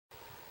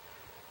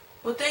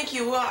Well, thank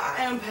you. Well,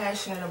 I am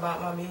passionate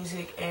about my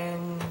music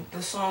and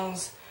the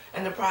songs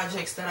and the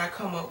projects that I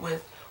come up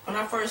with. When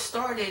I first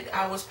started,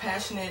 I was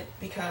passionate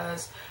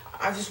because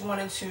I just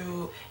wanted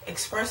to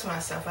express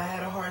myself. I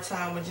had a hard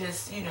time with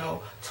just,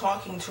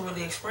 talking to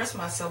really express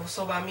myself.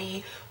 So by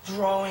me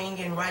drawing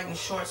and writing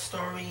short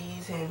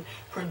stories and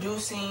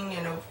producing,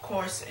 and of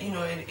course,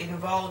 it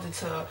evolved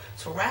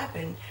to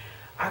rapping,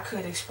 I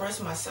could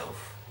express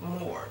myself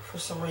more for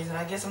some reason.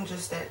 I guess I'm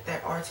just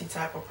that artsy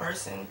type of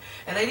person.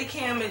 And Lady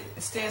Kim, it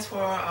stands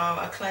for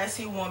a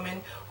classy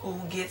woman who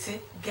gets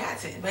it,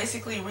 got it.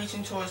 Basically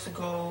reaching towards the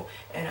goal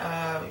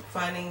and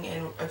finding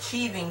and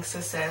achieving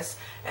success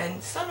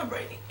and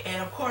celebrating.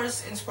 And of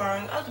course,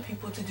 inspiring other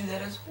people to do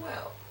that as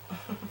well.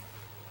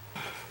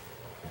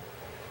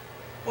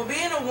 Well,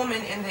 being a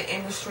woman in the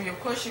industry, of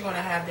course you're going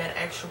to have that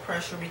extra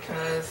pressure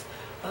because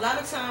a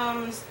lot of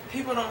times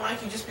people don't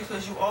like you just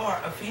because you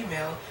are a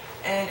female.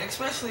 And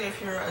especially if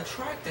you're an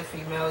attractive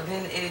female,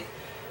 then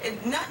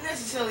it not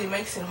necessarily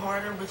makes it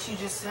harder, but you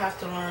just have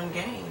to learn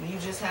game. You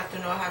just have to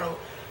know how to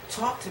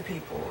talk to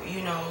people,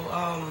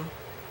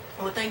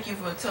 Well, thank you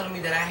for telling me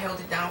that I held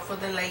it down for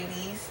the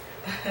ladies.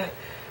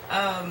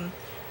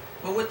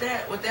 But with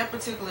that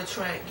particular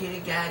track, Get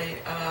It, Got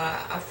It,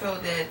 I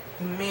felt that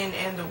the men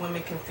and the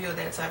women can feel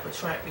that type of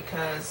track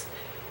because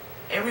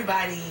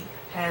everybody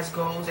has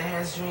goals, they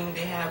has dreams,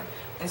 they have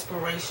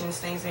inspirations,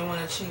 things they want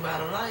to achieve out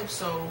of life.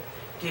 So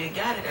Get It,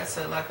 Got It, that's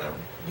like a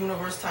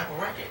universe type of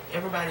record.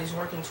 Everybody's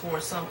working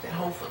towards something,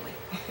 hopefully.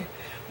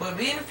 But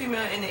being a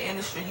female in the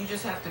industry, you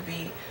just have to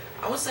be,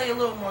 I would say, a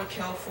little more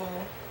careful.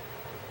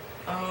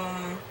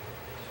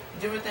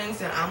 Different things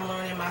that I'm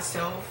learning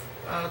myself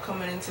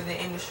coming into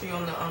the industry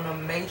on a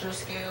major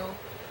scale.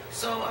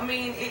 So, I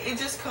mean, it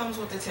just comes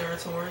with the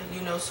territory.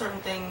 Certain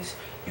things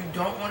you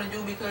don't want to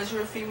do because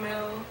you're a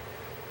female.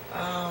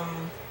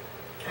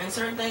 And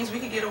certain things we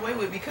can get away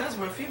with because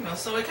we're female.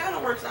 So it kind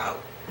of works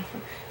out.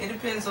 It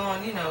depends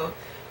on,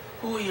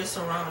 who you're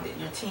surrounded,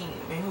 your team,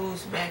 and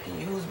who's backing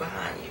you, who's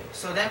behind you.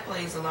 So that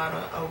plays a lot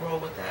of a role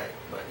with that.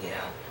 But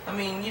yeah, I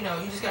mean, you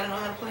just got to know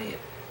how to play it.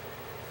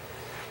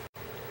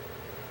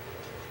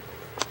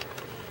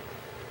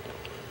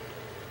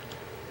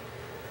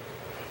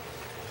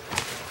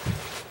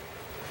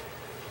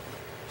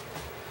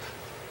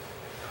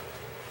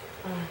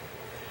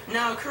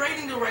 Now,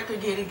 creating the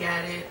record Get It,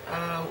 Got It,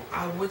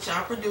 which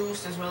I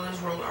produced as well as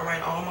wrote. I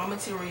write all my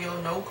material,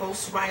 no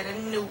ghostwriter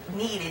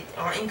needed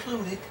or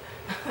included.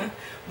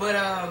 But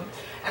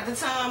at the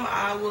time,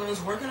 I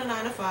was working a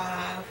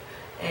 9-to-5,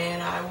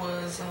 and I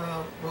was,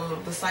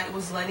 the site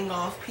was letting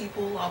off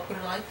people, I'll put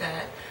it like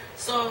that.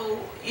 So,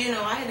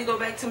 I had to go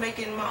back to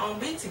making my own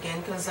beats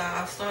again because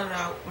I started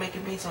out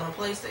making beats on a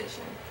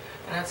PlayStation,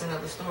 and that's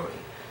another story.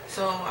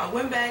 So I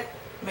went back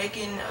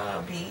making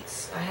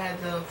beats. I had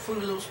the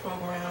Fruity Loops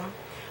program,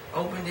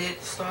 opened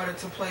it, started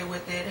to play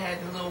with it, had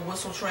the little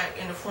whistle track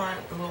in the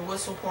front, the little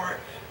whistle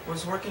part,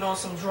 was working on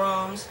some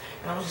drums,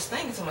 and I was just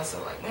thinking to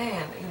myself, like,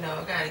 man,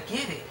 I gotta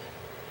get it.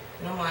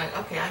 And I'm like,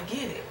 okay, I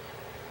get it.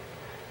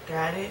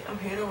 Got it, I'm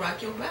here to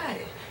rock your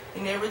body.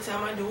 And every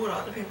time I do it,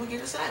 other people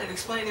get excited,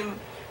 explaining,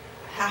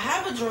 I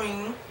have a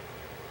dream,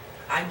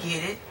 I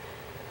get it,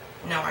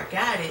 now I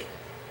got it,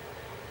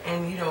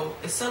 and,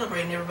 it's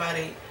celebrating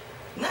everybody.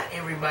 Not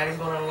everybody's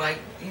gonna like,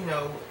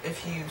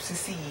 if you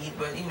succeed,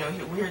 but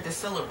we're here to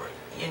celebrate,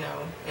 and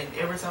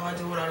every time I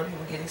do it, other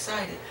people get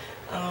excited.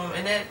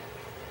 And that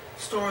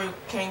story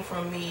came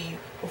from me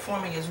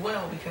performing as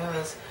well,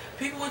 because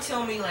people would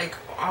tell me, like,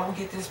 I would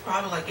get this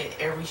probably like at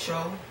every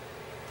show.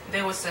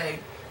 They would say,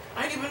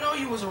 I didn't even know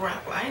you was a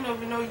rapper. I didn't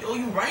even know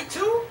you write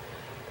too?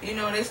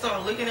 They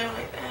start looking at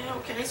me like,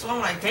 okay. So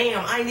I'm like,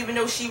 damn, I didn't even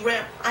know she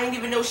rap. I didn't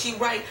even know she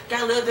write.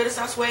 Got a little bit of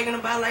start swagging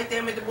about like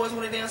that, make the boys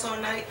want to dance all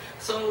night.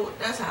 So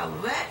that's how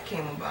that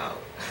came about.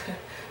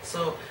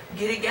 So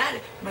Get It, Got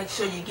It. Make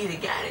sure you get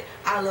it, got it.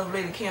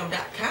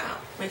 ILoveLadyKim.com.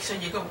 Make sure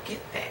you go get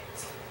that.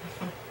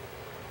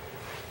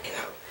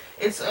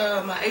 It's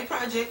my A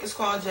project is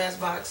called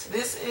Jazzbox.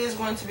 This is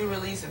going to be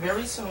released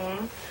very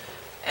soon.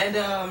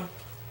 And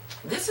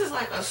this is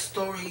like a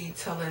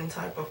storytelling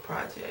type of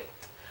project.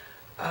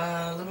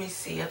 Let me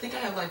see. I think I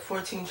have like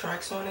 14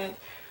 tracks on it.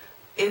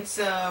 It's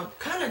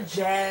kind of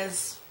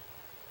jazz,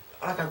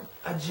 like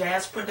a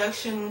jazz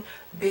production,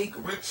 big,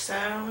 rich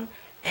sound.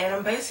 And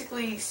I'm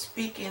basically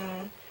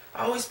speaking,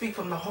 I always speak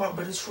from the heart,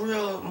 but it's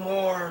real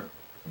more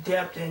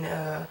depth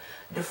and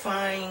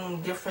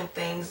defining different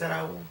things that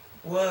I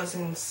was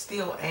and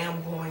still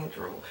am going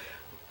through.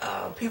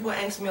 People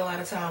ask me a lot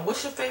of time,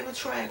 what's your favorite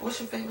track?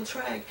 What's your favorite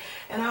track?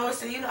 And I always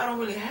say, I don't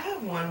really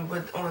have one,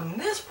 but on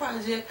this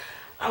project,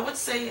 I would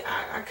say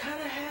I kind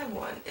of have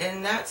one,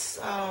 and that's,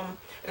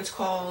 it's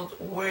called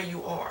Where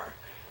You Are.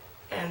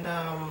 And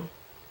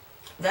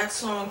that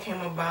song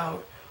came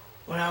about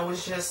when I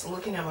was just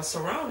looking at my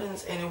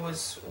surroundings, and it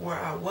was where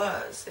I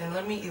was. And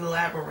let me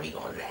elaborate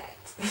on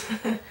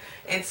that.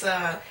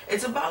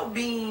 It's about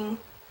being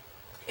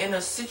in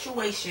a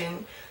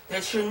situation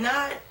that you're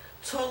not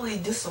totally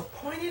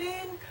disappointed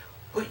in,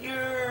 but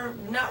you're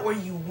not where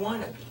you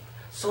want to be.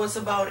 So it's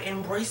about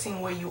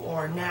embracing where you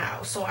are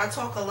now. So I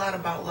talk a lot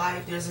about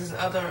life. There's this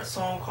other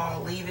song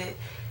called Leave It.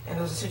 And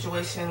it was a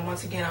situation,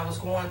 once again, I was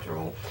going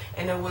through.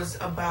 And it was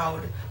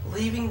about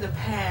leaving the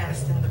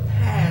past in the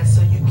past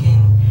so you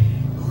can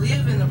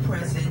live in the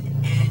present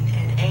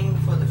and aim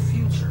for the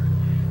future.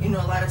 You know,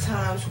 a lot of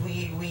times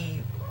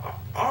we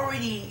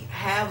already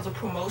have the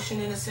promotion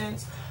in a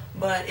sense,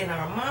 but in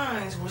our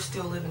minds, we're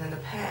still living in the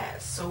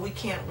past. So we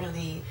can't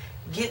really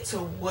get to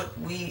what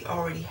we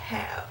already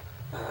have.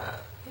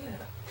 Yeah,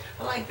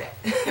 I like that.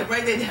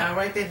 Write that down,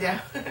 write that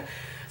down.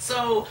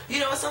 So, you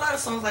know, it's a lot of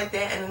songs like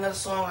that. And another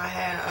song I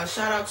had,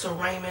 shout out to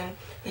Raymond.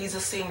 He's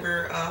a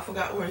singer. I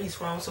forgot where he's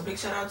from. So big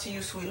shout out to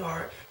you,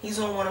 sweetheart. He's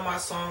on one of my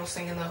songs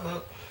singing the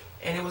hook.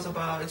 And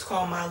it's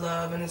called My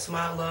Love, and it's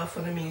my love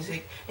for the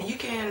music. And you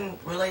can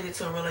relate it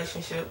to a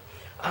relationship.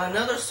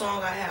 Another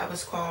song I have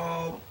is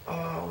called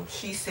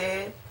She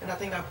Said. And I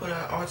think I put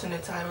an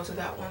alternate title to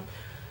that one.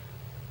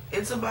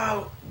 It's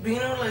about being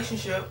in a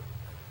relationship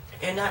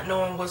and not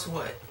knowing what's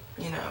what,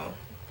 you know.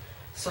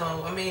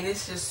 So, I mean,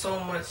 it's just so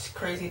much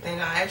crazy thing.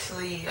 I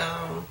actually,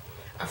 I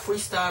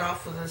freestyled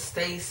off of the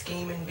Stay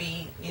Scheming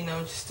beat, you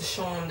know, just to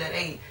show them that,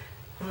 hey,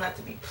 I'm not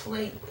to be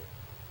played with.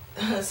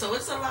 So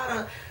it's a lot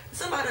of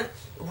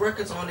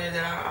records on there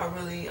that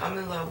I'm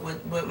in love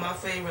with. But my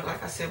favorite,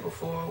 like I said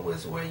before,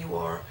 was Where You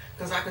Are,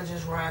 because I could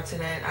just ride to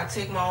that. I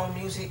take my own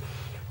music,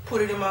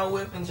 put it in my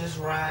whip, and just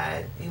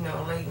ride, you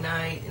know, late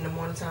night, in the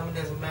morning time, it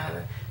doesn't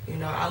matter. You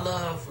know, I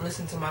love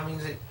listening to my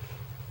music.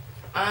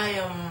 I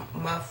am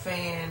my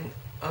fan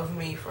of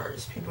me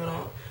first. I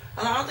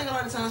don't think a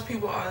lot of times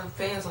people are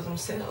fans of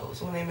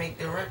themselves when they make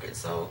their records.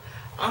 So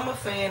I'm a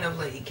fan of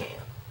Lady Cam.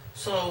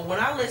 So when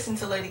I listen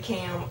to Lady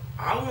Cam,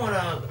 I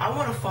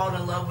wanna fall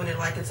in love with it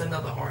like it's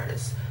another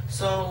artist.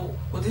 So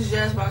with this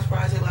Jazzbox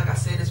project, like I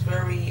said, it's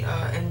very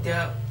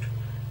in-depth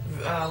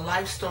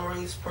life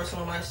stories,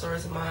 personal life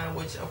stories of mine,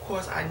 which of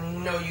course I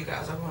know you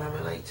guys are going to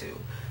relate to.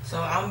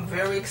 So I'm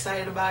very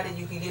excited about it.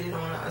 You can get it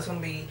on, it's going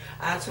to be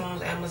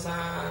iTunes,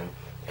 Amazon,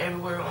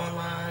 everywhere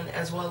online,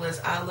 as well as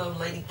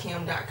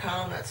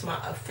iloveladycam.com. That's my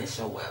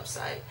official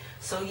website.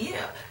 So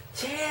yeah,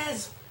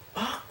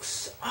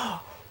 Jazzbox.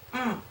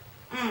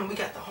 We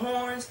got the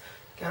horns,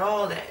 got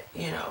all that,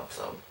 you know.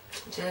 So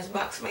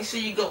Jazzbox, make sure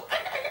you go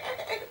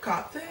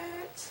cop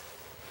that.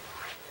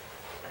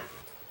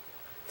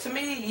 To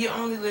me, you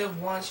only live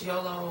once,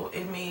 YOLO.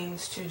 It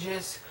means to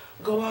just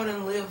go out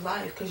and live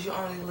life, because you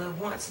only live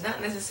once.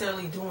 Not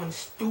necessarily doing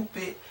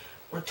stupid,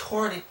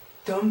 retarded,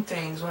 dumb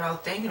things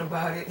without thinking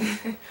about it.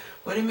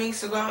 But it means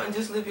to go out and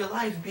just live your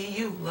life. Be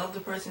you. Love the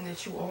person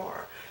that you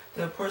are.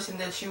 The person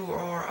that you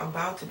are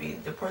about to be.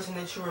 The person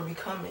that you are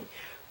becoming.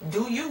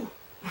 Do you.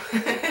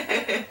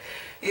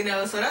 You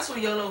know, so that's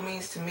what YOLO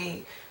means to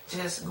me.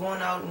 Just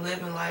going out and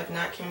living life,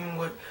 not caring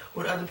what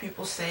other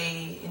people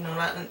say, you know,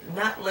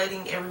 not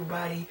letting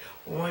everybody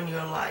run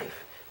your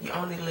life. You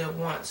only live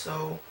once.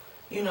 So,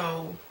 you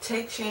know,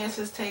 take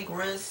chances, take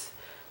risks,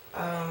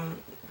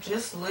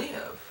 just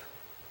live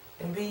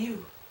and be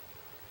you.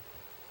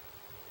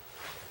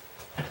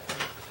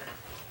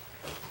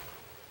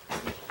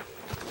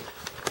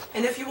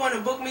 And if you want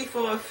to book me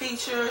for a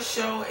feature,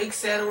 show,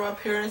 etc.,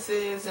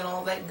 appearances, and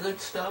all that good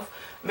stuff,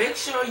 make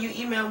sure you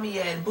email me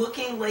at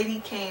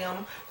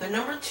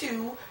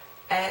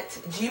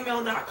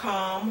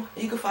bookingladycam2@gmail.com.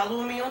 You can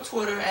follow me on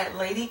Twitter at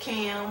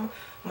ladycam.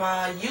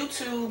 My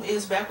YouTube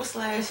is /LADYCAMM.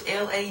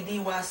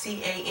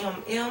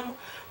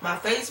 My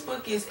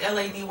Facebook is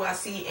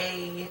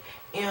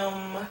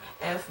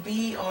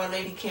LADYCAMFB, or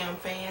Lady Cam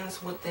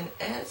Fans with an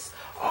S.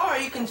 Or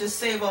you can just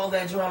save all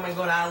that drama and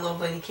go to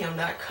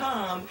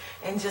iloveladycam.com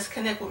and just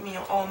connect with me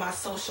on all my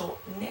social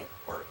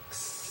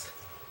networks.